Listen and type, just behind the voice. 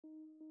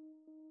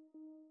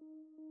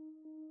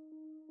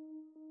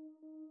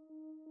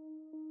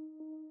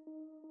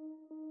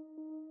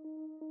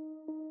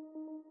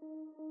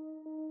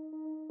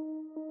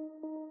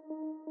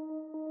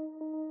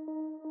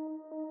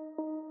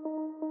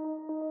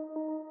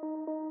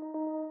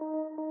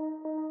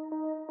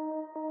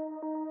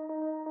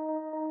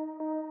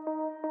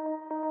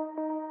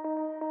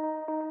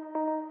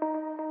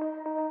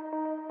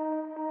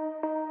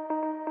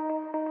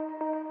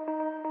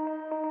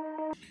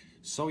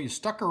So you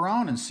stuck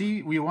around and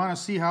we want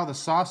to see how the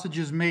sausage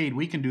is made.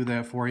 We can do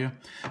that for you.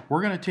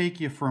 We're going to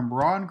take you from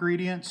raw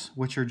ingredients,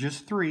 which are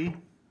just 3.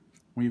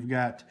 We've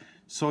got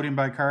sodium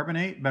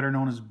bicarbonate, better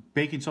known as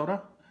baking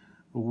soda.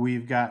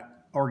 We've got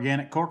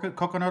organic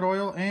coconut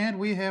oil, and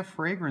we have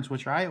fragrance,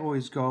 which I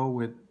always go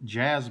with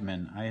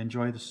jasmine. I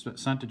enjoy the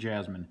scent of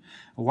jasmine.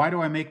 Why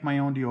do I make my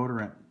own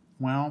deodorant?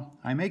 Well,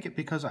 I make it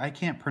because I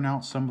can't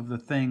pronounce some of the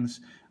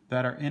things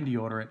that are in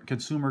deodorant,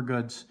 consumer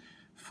goods,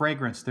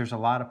 fragrance. There's a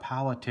lot of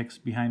politics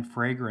behind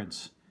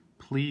fragrance.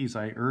 Please,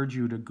 I urge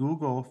you to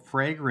Google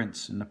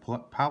fragrance and the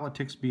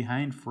politics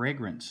behind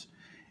fragrance.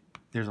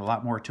 There's a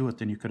lot more to it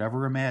than you could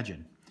ever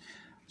imagine.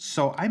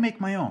 So I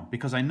make my own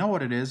because I know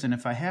what it is, and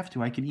if I have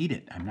to, I can eat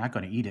it. I'm not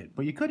going to eat it,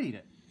 but you could eat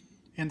it.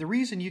 And the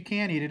reason you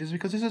can't eat it is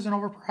because this isn't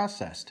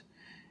overprocessed.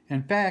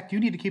 In fact, you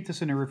need to keep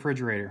this in the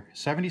refrigerator.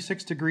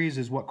 76 degrees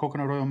is what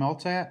coconut oil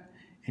melts at,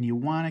 and you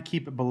want to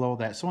keep it below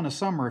that. So in the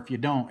summer, if you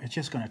don't, it's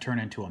just going to turn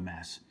into a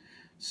mess.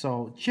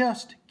 So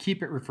just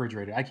keep it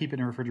refrigerated. I keep it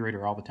in the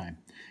refrigerator all the time.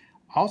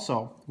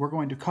 Also, we're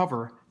going to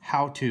cover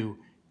how to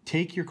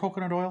take your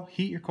coconut oil,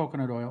 heat your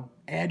coconut oil,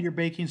 add your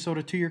baking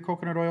soda to your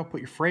coconut oil, put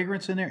your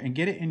fragrance in there, and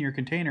get it in your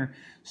container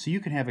so you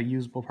can have a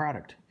usable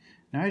product.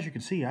 Now, as you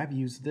can see, I've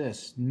used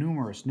this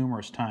numerous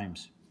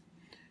times.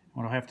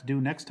 What I'll have to do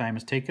next time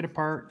is take it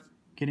apart,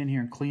 get in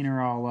here and clean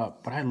her all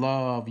up. But I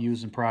love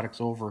using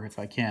products over if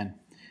I can.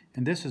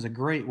 And this is a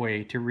great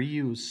way to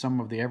reuse some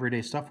of the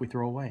everyday stuff we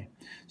throw away.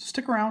 So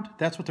stick around.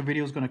 That's what the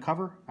video is going to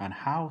cover on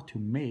how to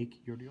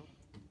make your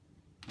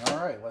deodorant.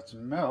 All right, let's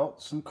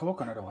melt some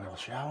coconut oil,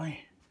 shall we?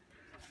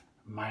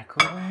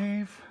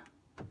 Microwave.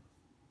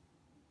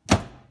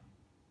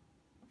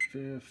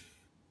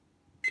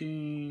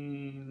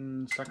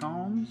 15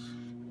 seconds.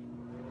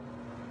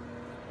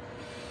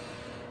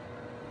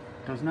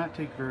 Does not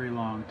take very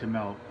long to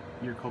melt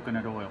your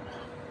coconut oil.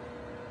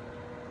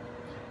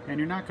 And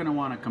you're not going to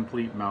want a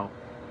complete melt.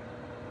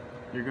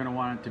 You're going to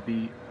want it to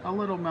be a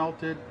little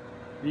melted.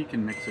 You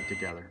can mix it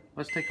together.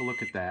 Let's take a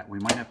look at that. We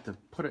might have to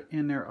put it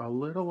in there a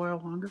little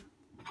while longer.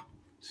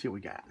 See what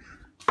we got.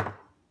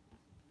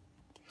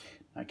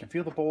 I can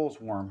feel the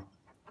bowl's warm.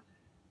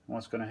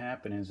 What's going to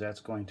happen is your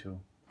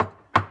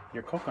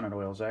coconut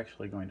oil is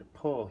actually going to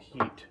pull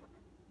heat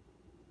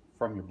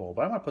from your bowl.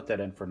 But I'm going to put that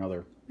in for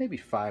another maybe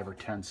 5 or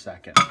 10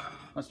 seconds.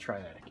 Let's try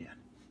that again.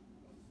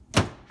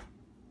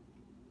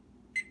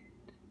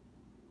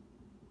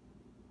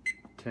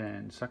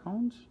 10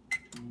 seconds.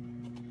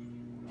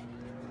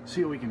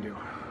 See what we can do.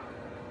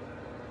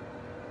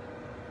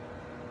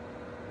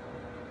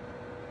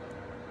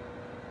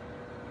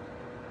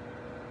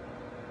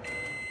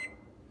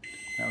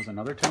 That was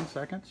another 10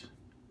 seconds.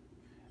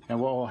 And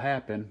what will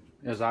happen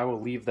is I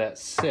will leave that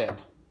sit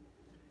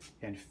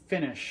and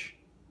finish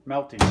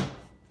melting.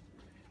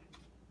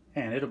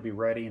 And it'll be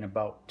ready in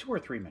about 2 or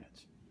 3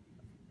 minutes.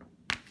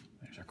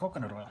 There's our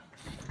coconut oil.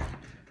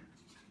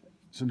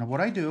 So now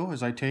what I do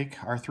is I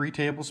take our 3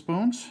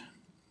 tablespoons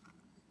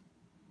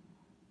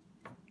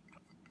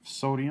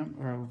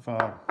of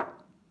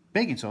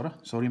baking soda,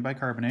 sodium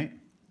bicarbonate,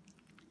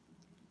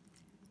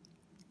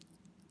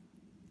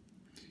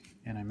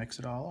 and I mix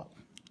it all up.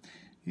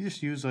 You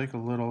just use like a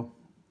little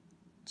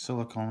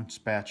silicone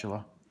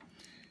spatula.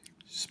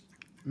 Just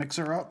mix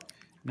her up.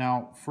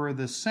 Now for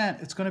the scent,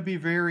 it's going to be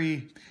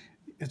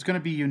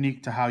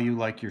unique to how you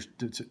like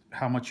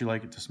how much you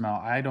like it to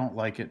smell. I don't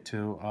like it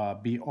to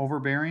be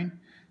overbearing,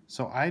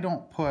 so I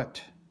don't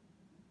put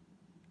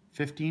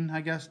 15,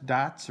 I guess,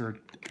 dots or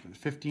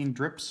 15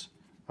 drips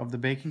of the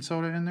baking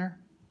soda in there.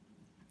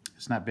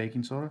 It's not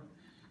baking soda.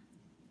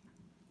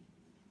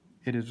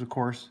 It is, of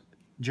course,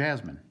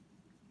 jasmine.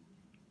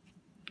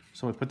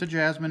 So we put the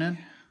jasmine in.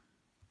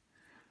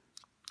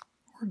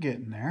 We're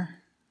getting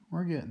there.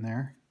 We're getting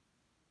there.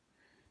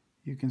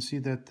 You can see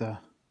that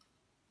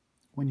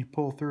when you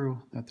pull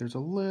through, that there's a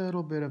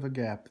little bit of a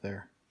gap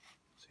there.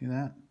 See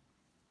that?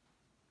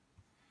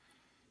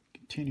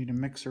 Continue to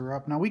mix her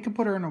up. Now we can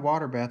put her in a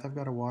water bath. I've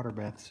got a water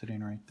bath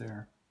sitting right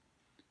there.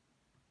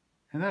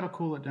 And that'll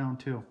cool it down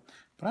too.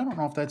 But I don't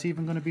know if that's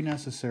even going to be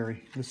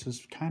necessary. This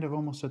is kind of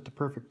almost at the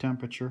perfect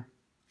temperature.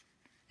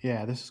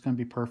 Yeah, this is going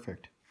to be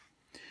perfect.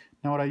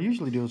 Now what I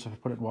usually do is if I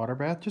put it in water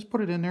bath, just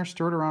put it in there,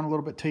 stir it around a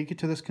little bit, take it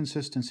to this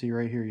consistency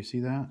right here. You see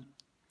that?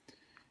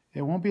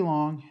 It won't be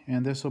long,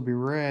 and this will be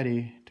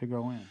ready to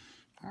go in.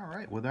 All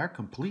right, with our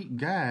complete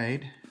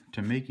guide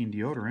to making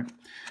deodorant,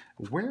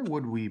 where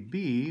would we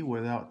be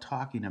without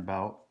talking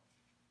about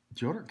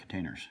deodorant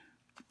containers?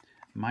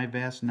 My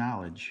vast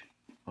knowledge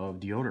of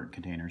deodorant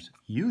containers,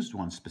 used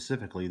ones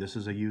specifically, this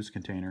is a used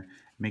container,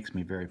 makes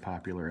me very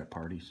popular at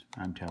parties,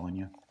 I'm telling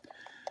you.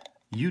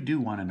 You do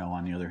want to know,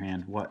 on the other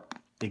hand, what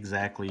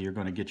exactly you're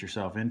going to get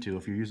yourself into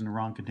if you're using the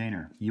wrong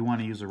container. You want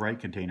to use the right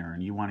container,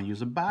 and you want to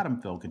use a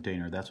bottom fill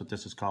container. That's what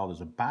this is called,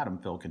 is a bottom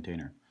fill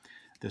container.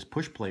 This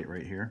push plate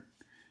right here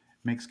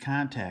makes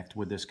contact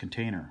with this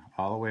container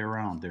all the way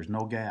around. There's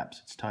no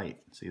gaps. It's tight.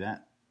 See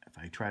that? If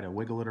I try to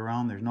wiggle it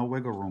around, there's no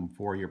wiggle room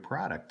for your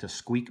product to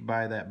squeak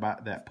by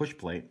that push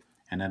plate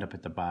and end up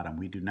at the bottom.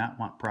 We do not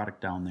want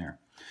product down there.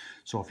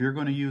 So if you're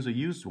going to use a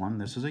used one,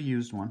 this is a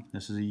used one,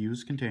 this is a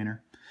used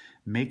container,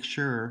 make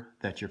sure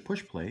that your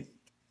push plate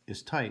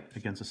is tight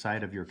against the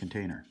side of your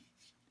container.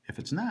 If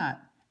it's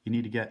not, you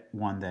need to get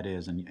one that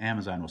is, and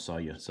Amazon will sell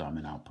you some,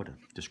 and I'll put a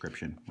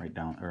description right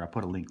down, or I'll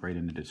put a link right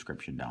in the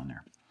description down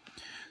there.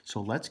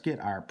 So let's get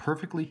our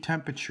perfectly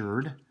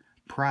temperatured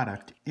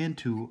product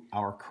into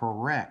our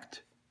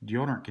correct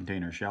deodorant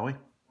container, shall we?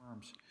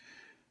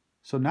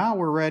 So now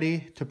we're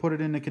ready to put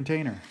it in the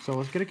container. So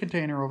let's get a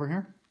container over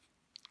here.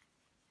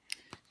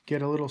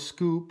 Get a little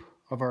scoop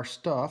of our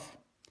stuff.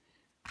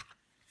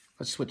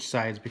 Let's switch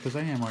sides because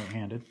I am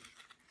right-handed.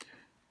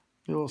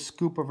 A little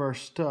scoop of our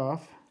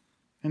stuff.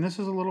 And this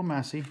is a little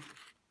messy.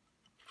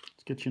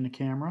 Let's get you in the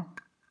camera.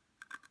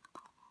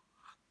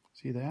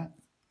 See that?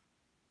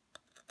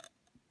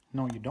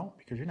 No, you don't,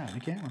 because you're not in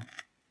the camera.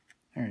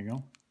 There you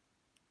go.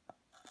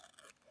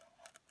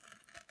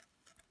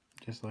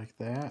 Just like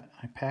that.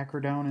 I pack her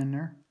down in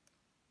there.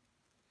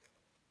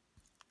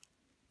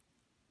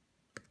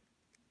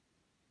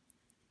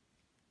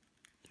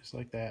 Just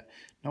like that.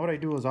 Now what I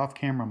do is off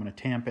camera, I'm going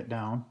to tamp it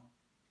down.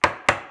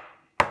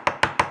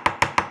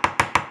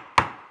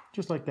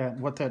 Just like that.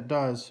 What that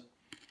does,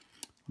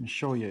 let me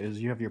show you,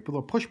 is you have your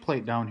little push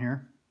plate down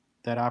here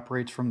that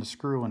operates from the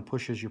screw and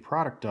pushes your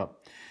product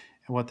up.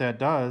 And what that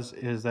does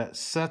is that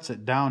sets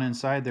it down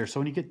inside there. So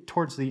when you get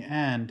towards the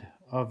end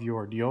of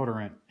your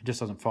deodorant, it just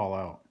doesn't fall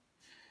out.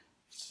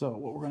 So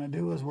what we're going to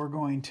do is we're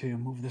going to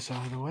move this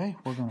out of the way.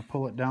 We're going to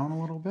pull it down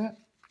a little bit.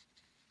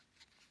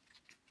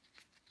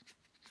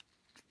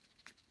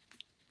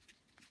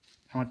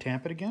 I want to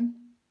tamp it again.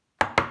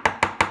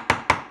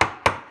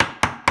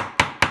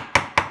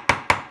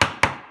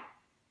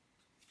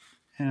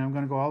 And I'm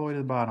going to go all the way to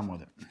the bottom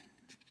with it.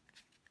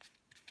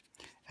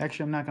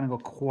 Actually, I'm not going to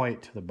go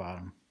quite to the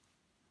bottom.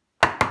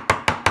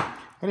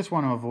 I just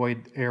want to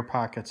avoid air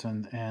pockets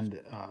and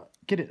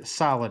get it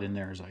solid in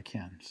there as I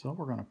can. So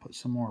we're going to put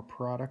some more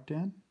product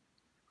in.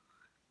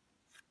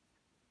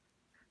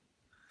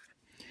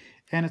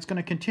 And it's going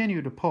to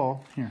continue to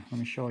pull. Here, let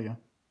me show you.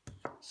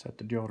 Set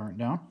the deodorant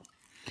down.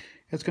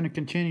 It's going to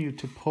continue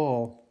to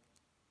pull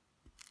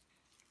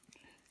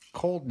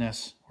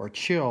coldness or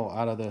chill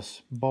out of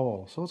this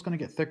bowl. So it's going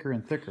to get thicker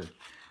and thicker.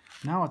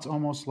 Now it's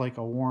almost like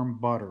a warm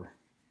butter.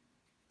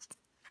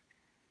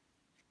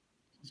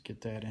 Let's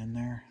get that in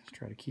there. Let's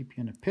try to keep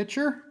you in a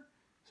picture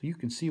so you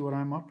can see what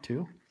I'm up to.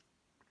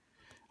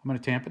 I'm going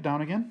to tamp it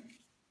down again.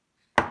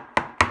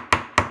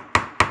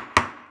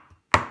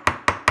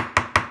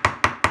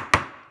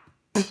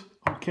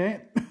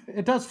 Okay,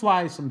 it does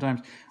fly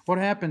sometimes. What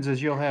happens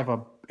is you'll have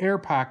an air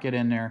pocket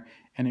in there,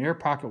 and the air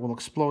pocket will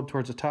explode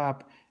towards the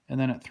top, and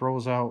then it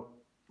throws out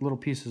little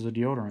pieces of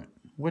deodorant,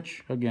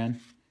 which, again,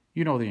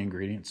 you know the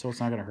ingredients, so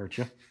it's not going to hurt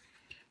you. I'm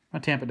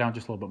going to tamp it down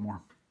just a little bit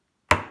more.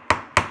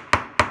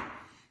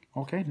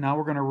 Okay, now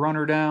we're going to run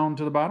her down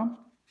to the bottom.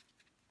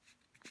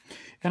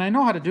 And I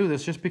know how to do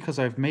this just because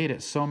I've made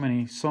it so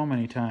many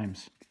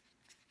times.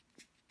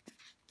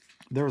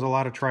 There was a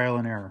lot of trial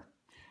and error.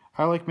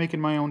 I like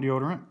making my own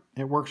deodorant.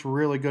 It works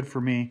really good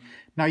for me.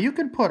 Now, you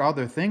can put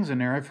other things in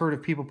there. I've heard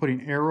of people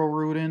putting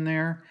arrowroot in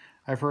there.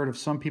 I've heard of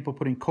some people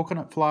putting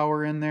coconut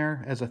flour in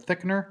there as a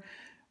thickener.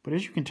 But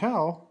as you can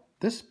tell,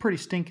 this is pretty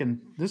stinking.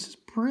 This is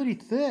pretty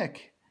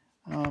thick.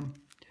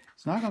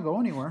 It's not going to go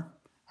anywhere.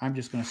 I'm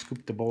just going to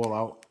scoop the bowl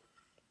out.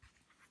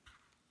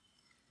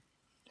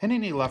 And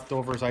any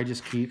leftovers I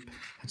just keep.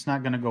 It's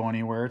not going to go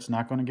anywhere. It's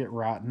not going to get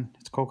rotten.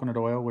 It's coconut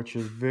oil, which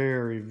is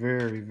very,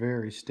 very,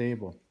 very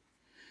stable.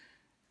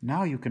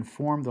 Now you can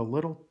form the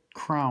little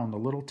crown, the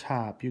little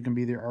top. You can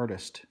be the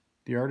artist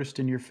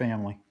in your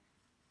family.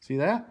 See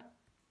that?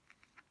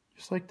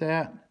 Just like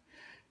that.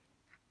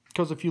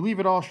 Because if you leave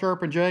it all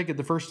sharp and jagged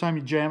the first time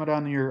you jam it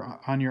on your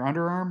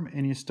underarm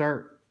and you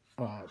start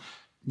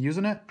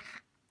using it,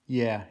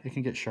 yeah, it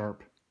can get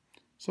sharp.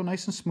 So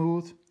nice and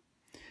smooth.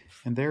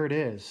 And there it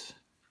is.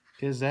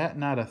 Is that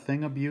not a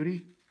thing of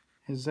beauty?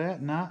 Is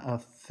that not a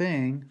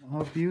thing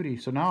of beauty?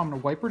 So now I'm going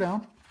to wipe her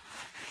down.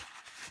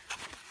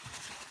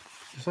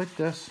 Just like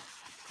this.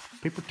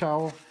 Paper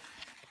towel.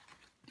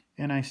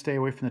 And I stay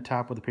away from the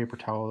top with the paper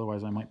towel,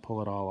 otherwise I might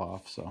pull it all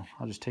off. So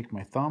I'll just take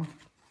my thumb.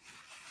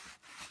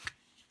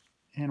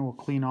 And we'll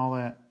clean all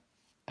that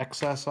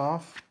excess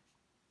off.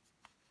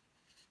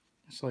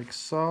 Just like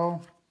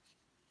so.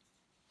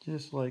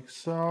 Just like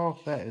so.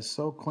 That is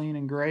so clean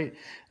and great.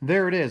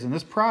 There it is. And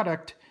this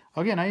product,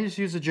 again, I just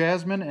use the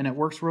jasmine and it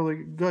works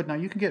really good. Now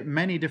you can get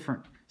many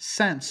different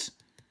scents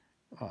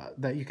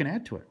that you can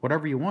add to it,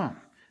 whatever you want.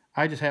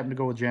 I just happen to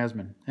go with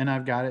jasmine, and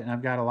I've got it, and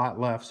I've got a lot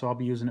left, so I'll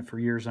be using it for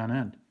years on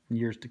end, and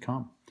years to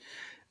come.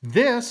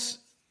 This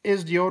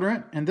is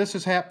deodorant, and this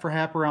is Hap for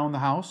Hap Around the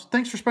House.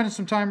 Thanks for spending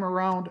some time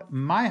around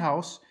my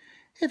house.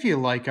 If you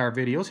like our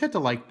videos, hit the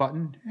like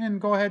button, and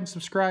go ahead and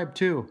subscribe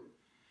too.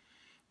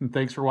 And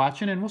thanks for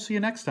watching, and we'll see you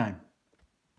next time.